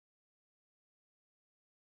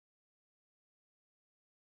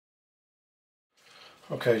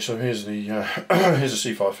Okay, so here's the here's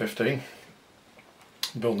the Seafire 15. Been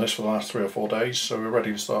building this for the last 3 or 4 days, so we're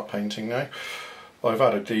ready to start painting now. I've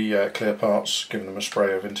added the clear parts, given them a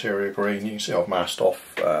spray of interior green. You can see I've masked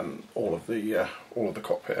off all of the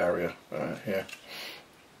cockpit area here.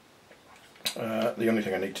 The only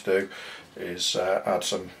thing I need to do is add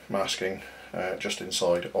some masking just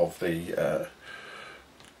inside of the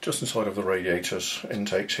radiators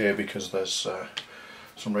intakes here, because there's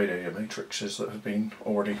some radiator matrices that have been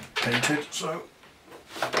already painted. So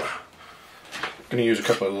I'm going to use a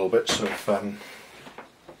couple of little bits of foam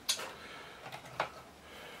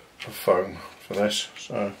for this.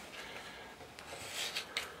 So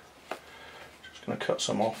just going to cut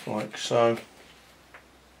some off like so.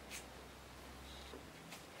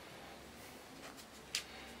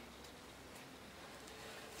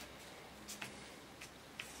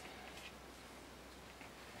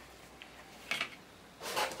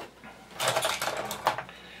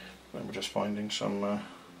 Then we're just finding some,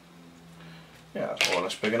 yeah, that's more or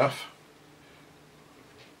less big enough.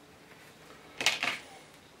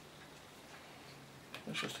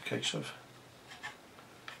 It's just a case of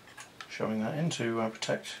shoving that in to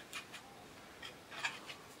protect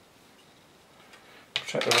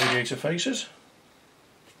the radiator faces.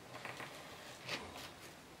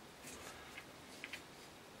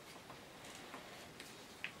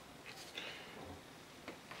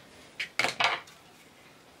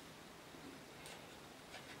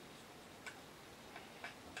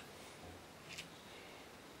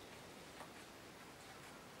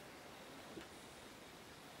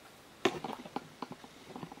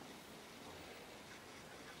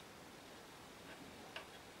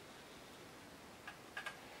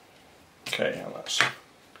 Okay, and that's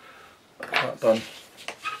that done.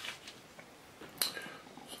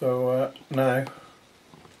 So now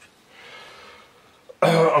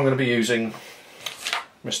I'm going to be using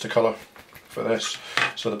Mr. Colour for this.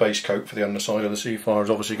 So the base coat for the underside of the Seafire is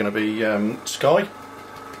obviously going to be Sky.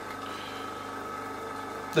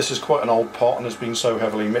 This is quite an old pot and has been so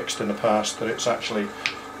heavily mixed in the past that it's actually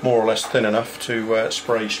more or less thin enough to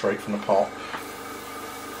spray straight from the pot.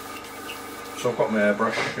 So I've got my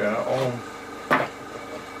airbrush on.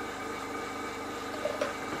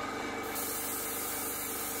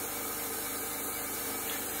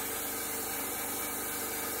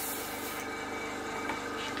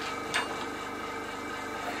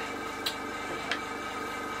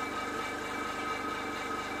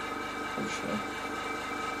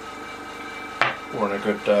 Pour in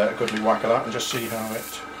a goodly whack of that and just see how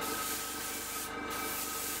it.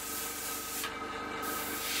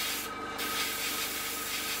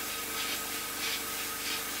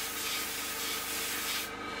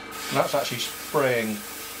 And that's actually spraying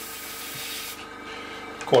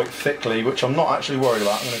quite thickly, which I'm not actually worried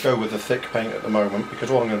about. I'm going to go with the thick paint at the moment, because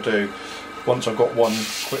what I'm going to do, once I've got one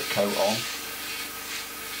quick coat on,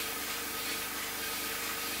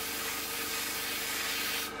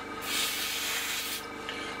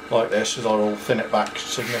 like this, is I'll thin it back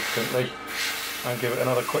significantly and give it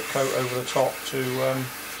another quick coat over the top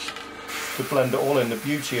to blend it all in. The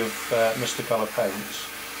beauty of Mr. Colour paints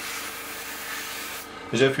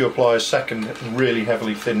is if you apply a second really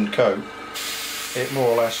heavily thinned coat, it more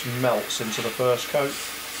or less melts into the first coat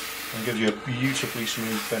and gives you a beautifully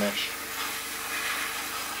smooth finish.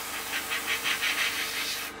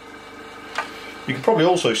 You can probably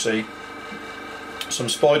also see some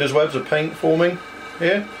spider's webs of paint forming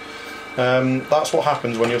here. That's what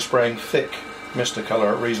happens when you're spraying thick Mr. Colour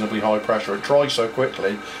at reasonably high pressure. It dries so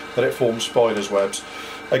quickly that it forms spider's webs.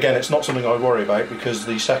 Again, it's not something I worry about, because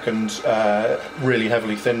the second really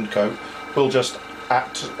heavily thinned coat will just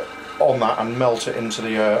act on that and melt it into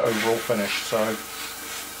the overall finish. So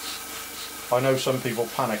I know some people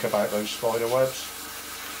panic about those spider webs,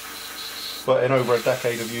 but in over a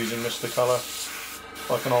decade of using Mr. Colour,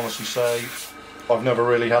 I can honestly say I've never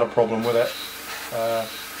really had a problem with it,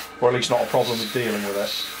 or at least not a problem with dealing with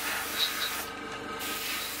it.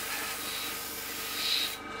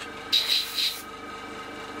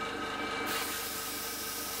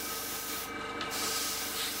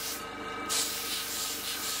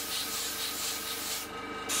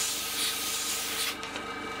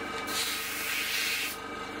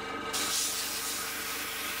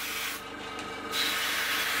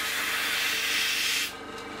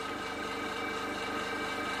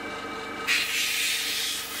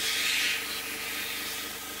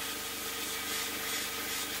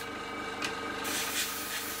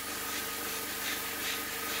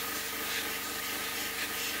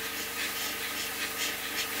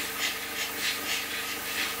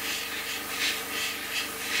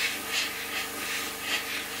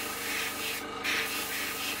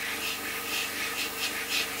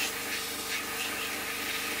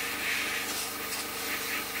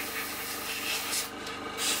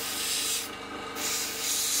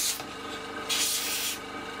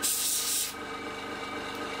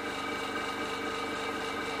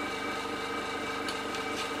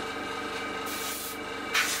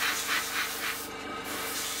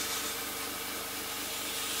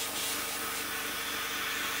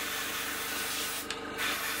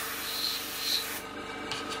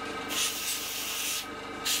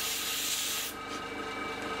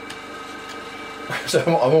 So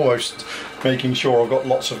I'm almost making sure I've got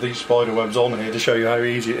lots of these spider webs on here to show you how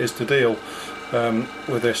easy it is to deal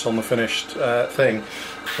with this on the finished thing.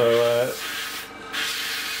 So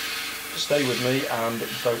stay with me and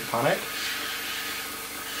don't panic.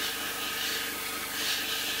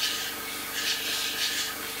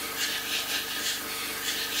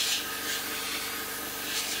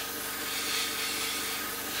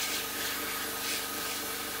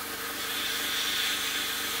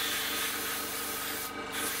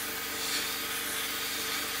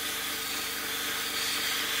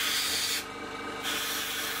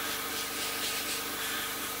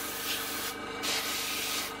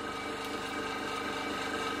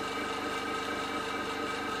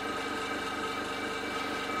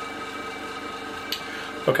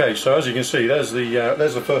 Okay, so as you can see, there's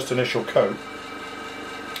the first initial coat.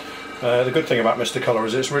 The good thing about Mr. Colour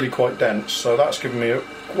is it's really quite dense, so that's given me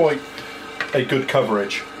quite a good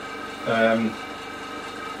coverage for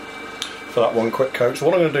that one quick coat. So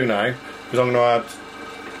what I'm going to do now is I'm going to add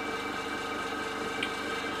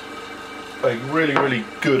a really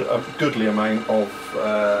goodly amount of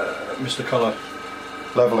Mr. Colour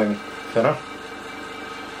levelling thinner.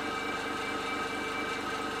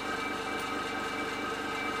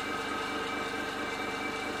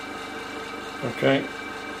 Okay,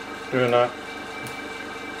 doing that,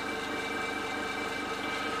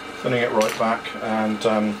 thinning it right back, and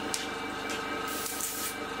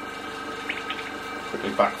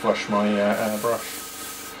quickly back flush my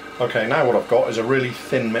airbrush. Okay, now what I've got is a really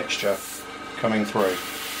thin mixture coming through.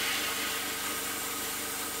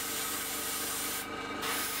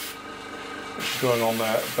 Which is going on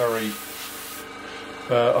there very,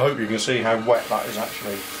 I hope you can see how wet that is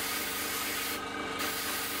actually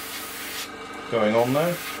going on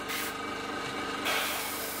there.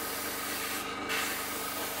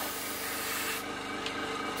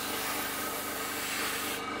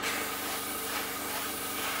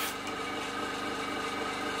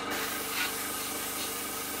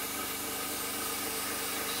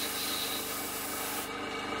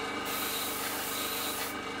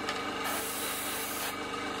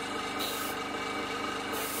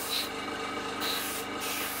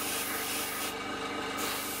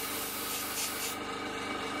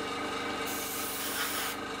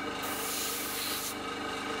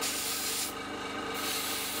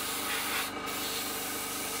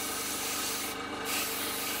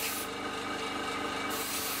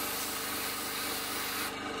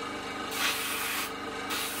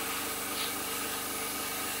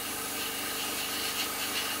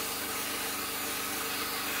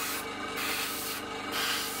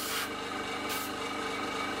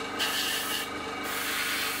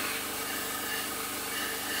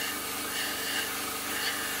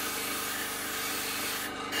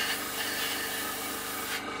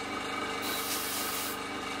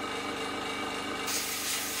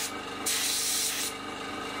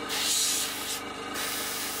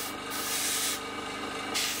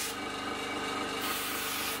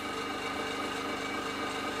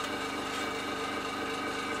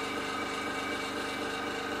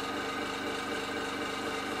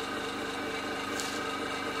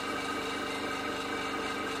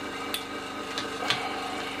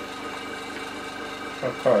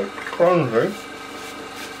 Okay, crumbly.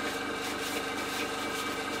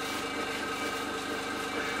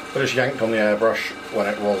 I just yanked on the airbrush when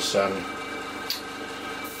it was the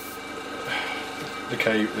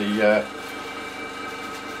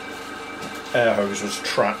air hose was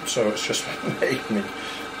trapped, so it's just made me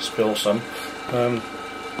spill some.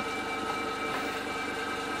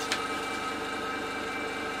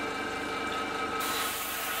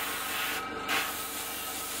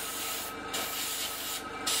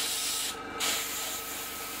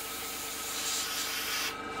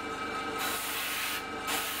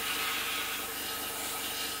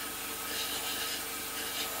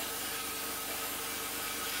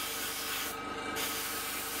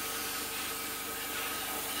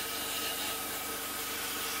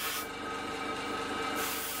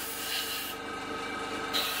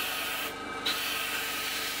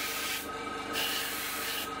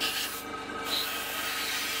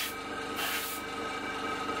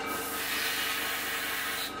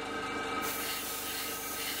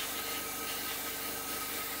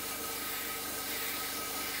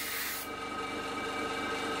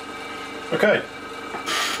 Okay,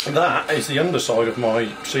 that is the underside of my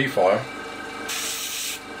Seafire,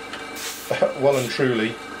 well and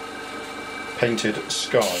truly painted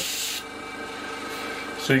sky.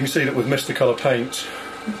 So you can see that with Mr. Colour paint,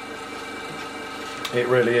 it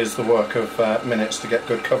really is the work of minutes to get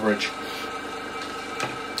good coverage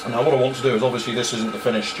Now what I want to do is, obviously this isn't the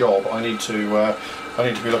finished job, I need to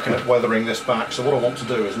be looking at weathering this back, so what I want to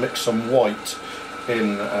do is mix some white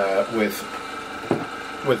in with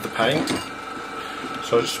the paint.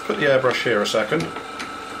 So just put the airbrush here a second.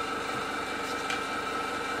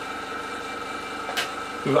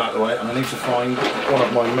 Move that out of the way, and I need to find one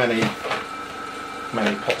of my many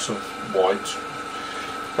pots of white.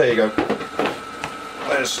 There you go.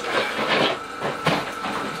 There's,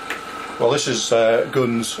 well, this is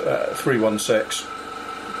Guns 316,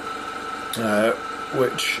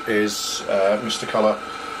 which is Mr. Colour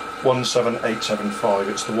 17875.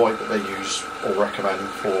 It's the white that they use or recommend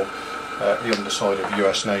for the underside of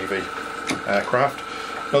US Navy aircraft.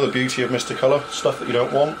 Another beauty of Mr. Colour, stuff that you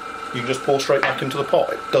don't want, you can just pour straight back into the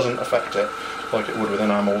pot. It doesn't affect it like it would with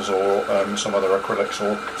enamels or some other acrylics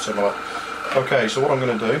or similar. Okay, so what I'm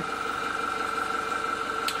going to do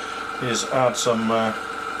is add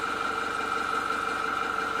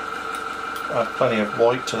plenty of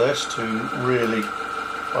white to this to really,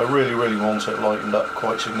 I really want it lightened up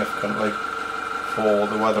quite significantly for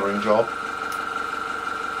the weathering job.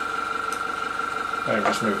 Maybe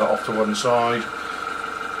just move that off to one side.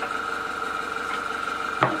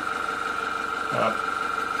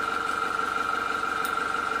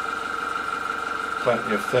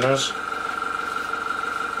 Plenty of thinners.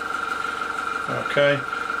 Okay,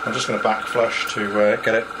 I'm just going to backflush to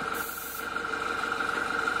get it.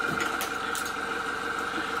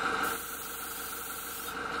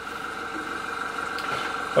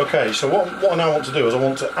 Okay, so what I now want to do is I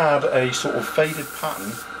want to add a sort of faded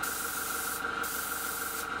pattern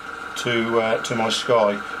to my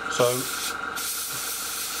sky. So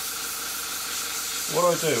what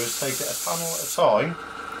I do is take it a panel at a time,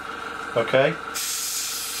 okay,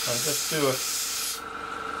 and just do a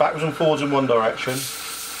backwards and forwards in one direction,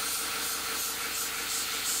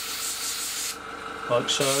 like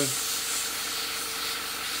so,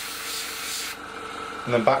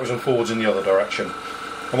 and then backwards and forwards in the other direction.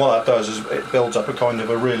 And what that does is it builds up a kind of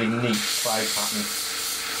a really neat cloud pattern.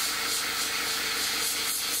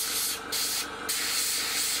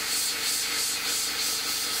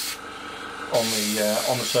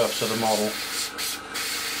 On the surface of the model.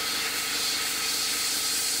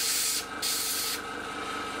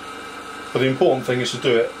 But the important thing is to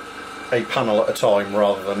do it a panel at a time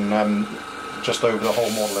rather than just over the whole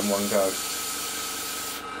model in one go.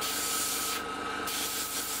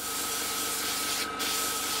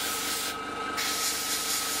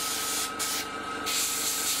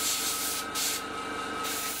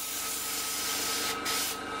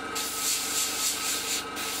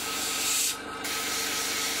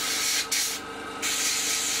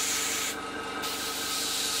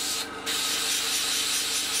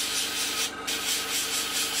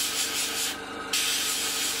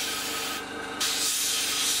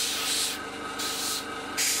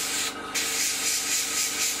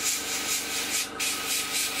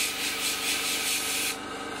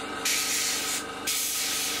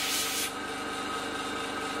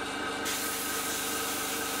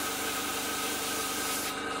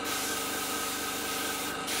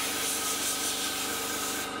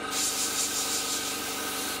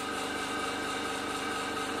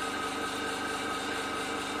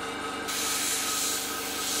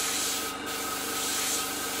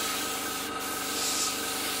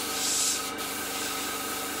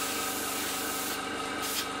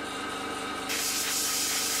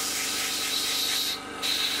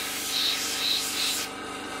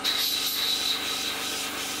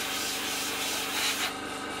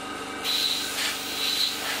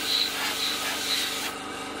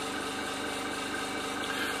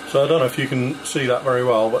 So I don't know if you can see that very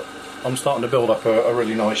well, but I'm starting to build up a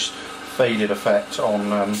really nice faded effect on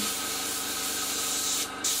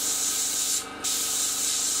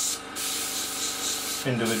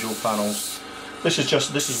individual panels. This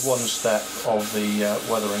is one step of the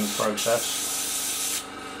weathering process.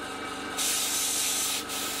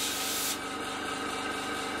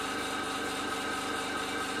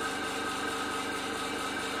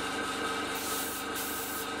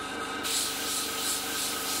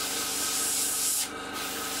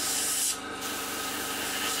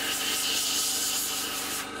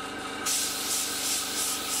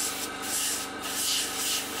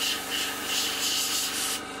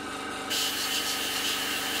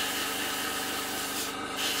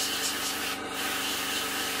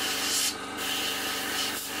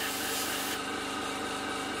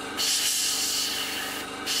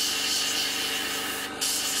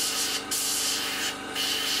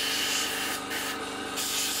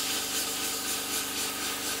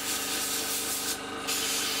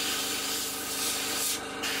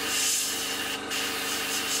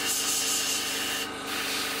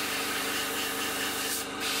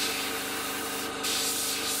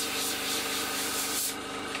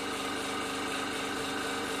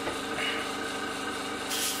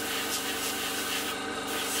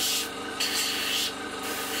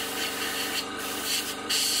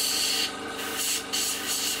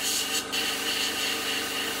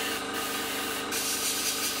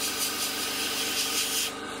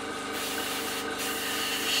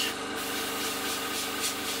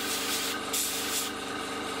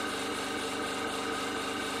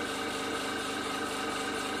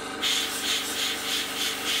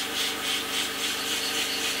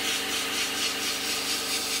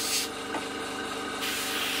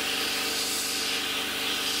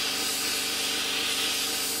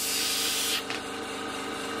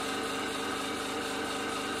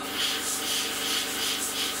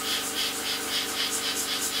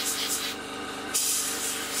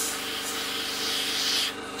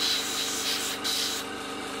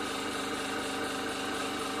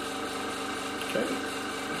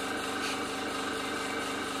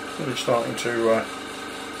 really starting to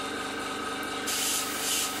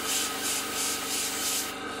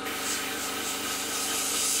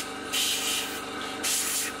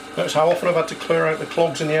notice how often I've had to clear out the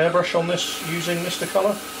clogs in the airbrush on this using Mr.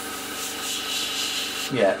 Colour?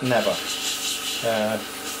 Yeah, never.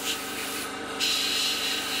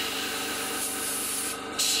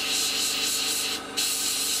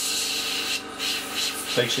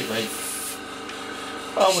 Basically,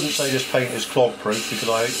 I wouldn't say this paint is clog proof, because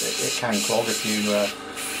it can clog if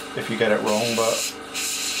you get it wrong, but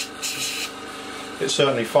it's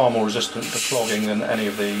certainly far more resistant to clogging than any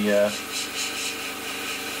of the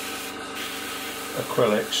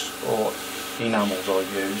acrylics or enamels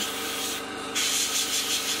I've used.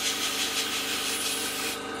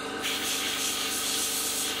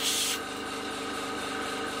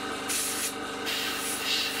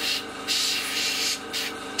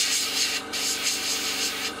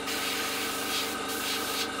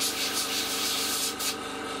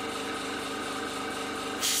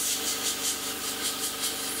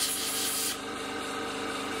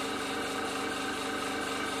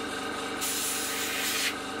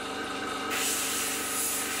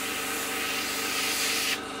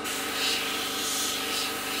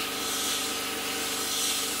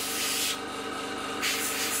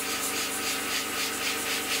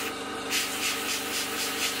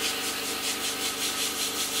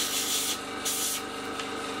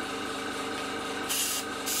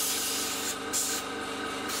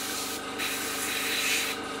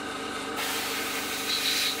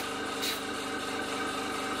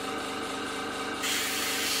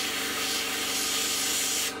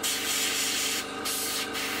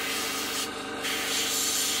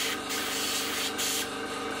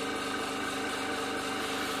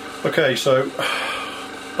 Okay, so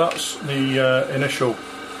that's the initial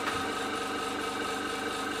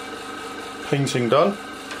painting done.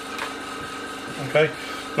 Okay,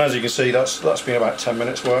 and as you can see, that's been about 10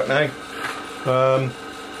 minutes work now.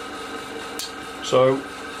 So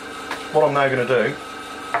what I'm now going to do,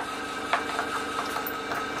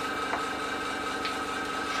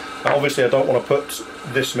 obviously I don't want to put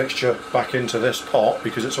this mixture back into this pot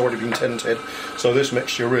because it's already been tinted, so this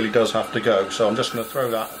mixture really does have to go. So I'm just going to throw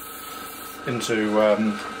that into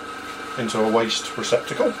a waste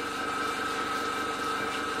receptacle,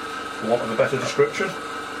 for want of a better description,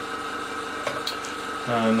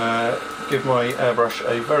 and give my airbrush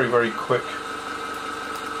a very quick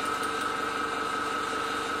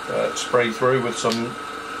spray through with some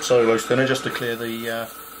cellulose thinner just to clear the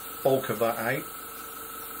bulk of that out.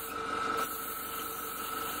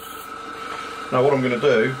 Now what I'm going to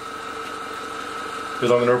do is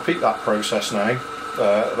I'm going to repeat that process now,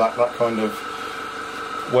 that kind of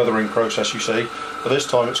weathering process you see, but this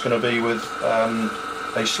time it's going to be with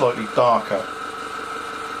a slightly darker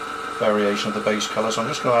variation of the base colour. So I'm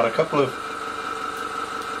just going to add a couple of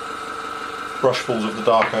brushfuls of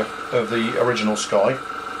the original sky.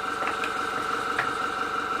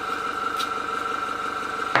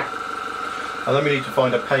 And then we need to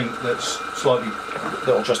find a paint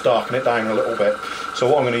that'll just darken it down a little bit. So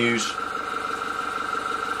what I'm going to use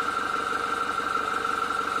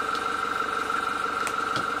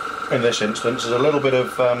in this instance is a little bit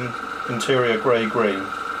of interior grey green,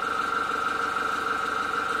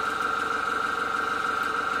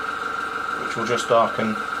 which will just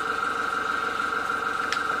darken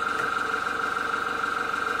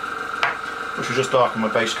my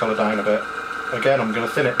base colour down a bit. Again, I'm going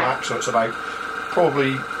to thin it back so it's about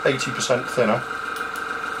probably 80% thinner.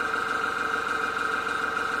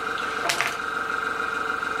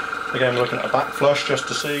 Again, we're looking at a back flush just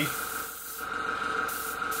to see.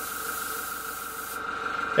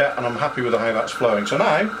 Yeah, and I'm happy with how that's flowing. So now,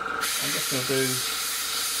 I'm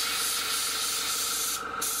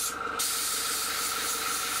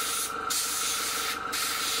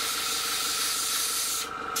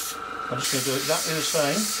just going to do exactly the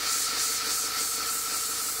same.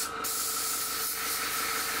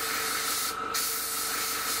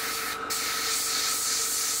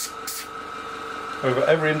 Over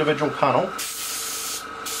every individual panel.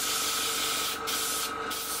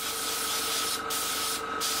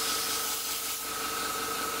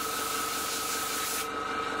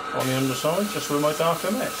 On the underside, just with my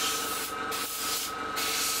darker mix.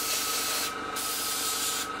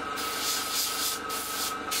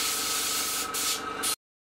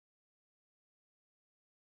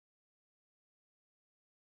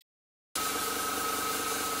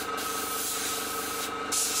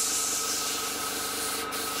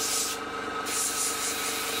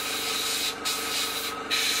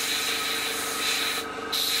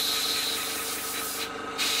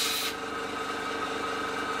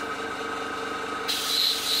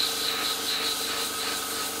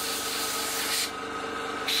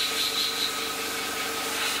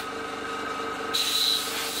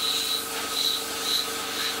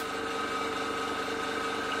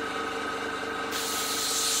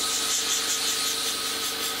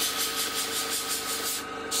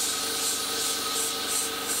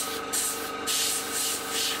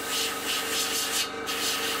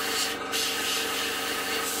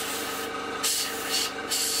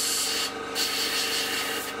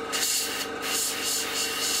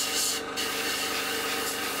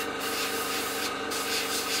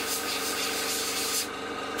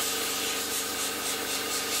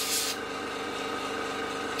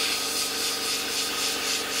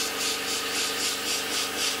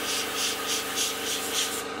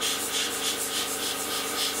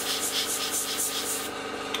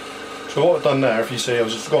 So what I've done there, if you see, I've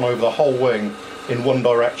just gone over the whole wing in one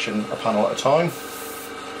direction, a panel at a time.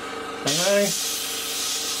 Okay.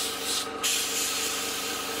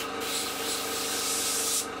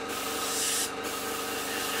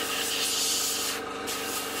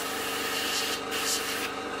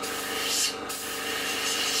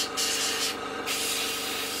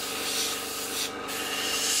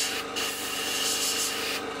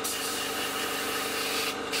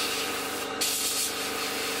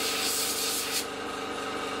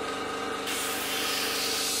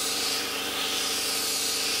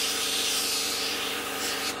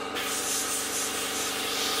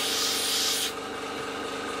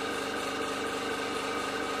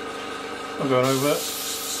 I'm going over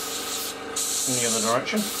in the other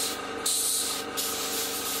direction.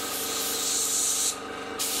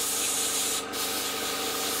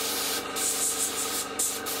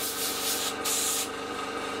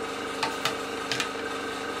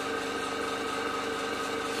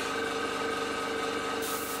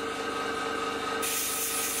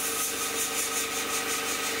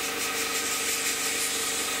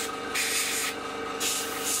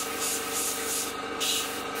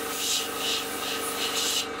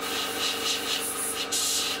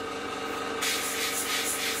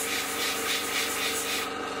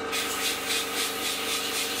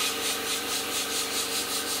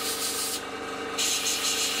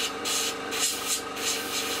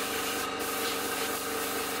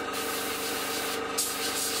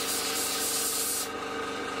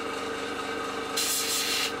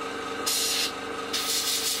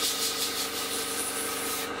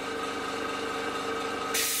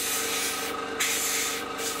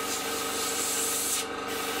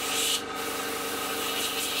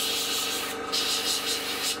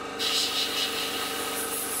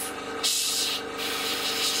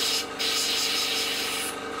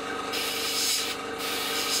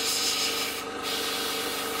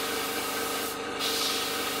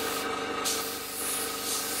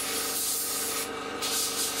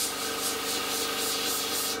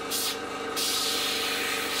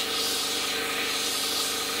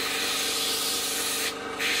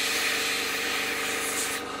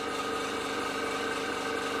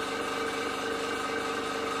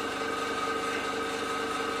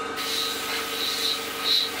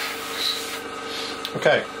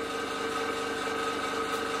 Okay,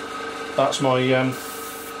 that's my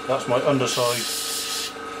underside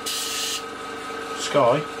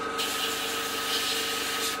sky.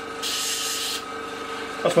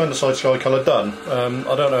 That's my underside sky colour done.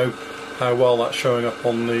 I don't know how well that's showing up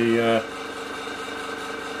on the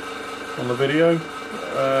video.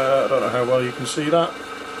 I don't know how well you can see that,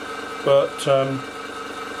 but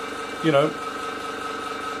you know,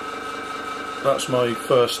 that's my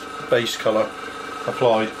first base colour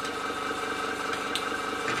applied.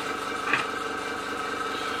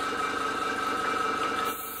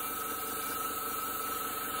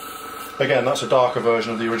 Again, that's a darker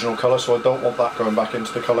version of the original colour, so I don't want that going back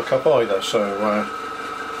into the colour cup either, so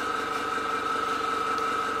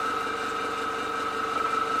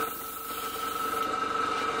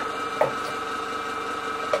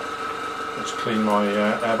let's clean my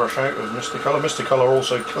airbrush out with Mr. Colour. Mr. Colour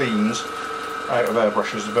also cleans out of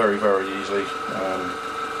airbrushes very, very easily.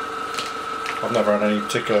 I've never had any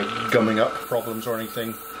particular gumming up problems or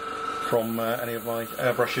anything from any of my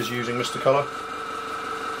airbrushes using Mr. Colour.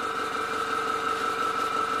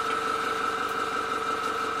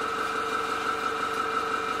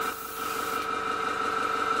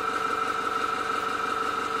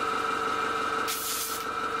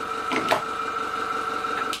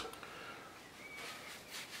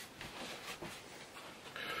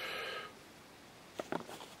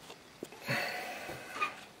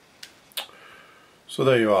 So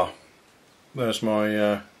there you are. There's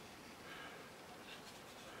my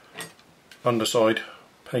underside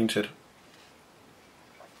painted.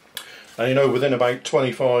 And you know, within about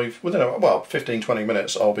 15-20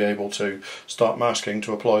 minutes I'll be able to start masking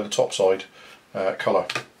to apply the topside colour,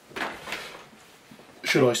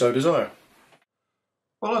 should I so desire.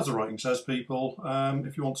 Well, as the writing says, people,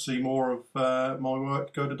 if you want to see more of my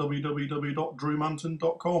work, go to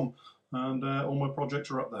www.drewmanton.com, and all my projects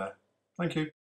are up there. Thank you.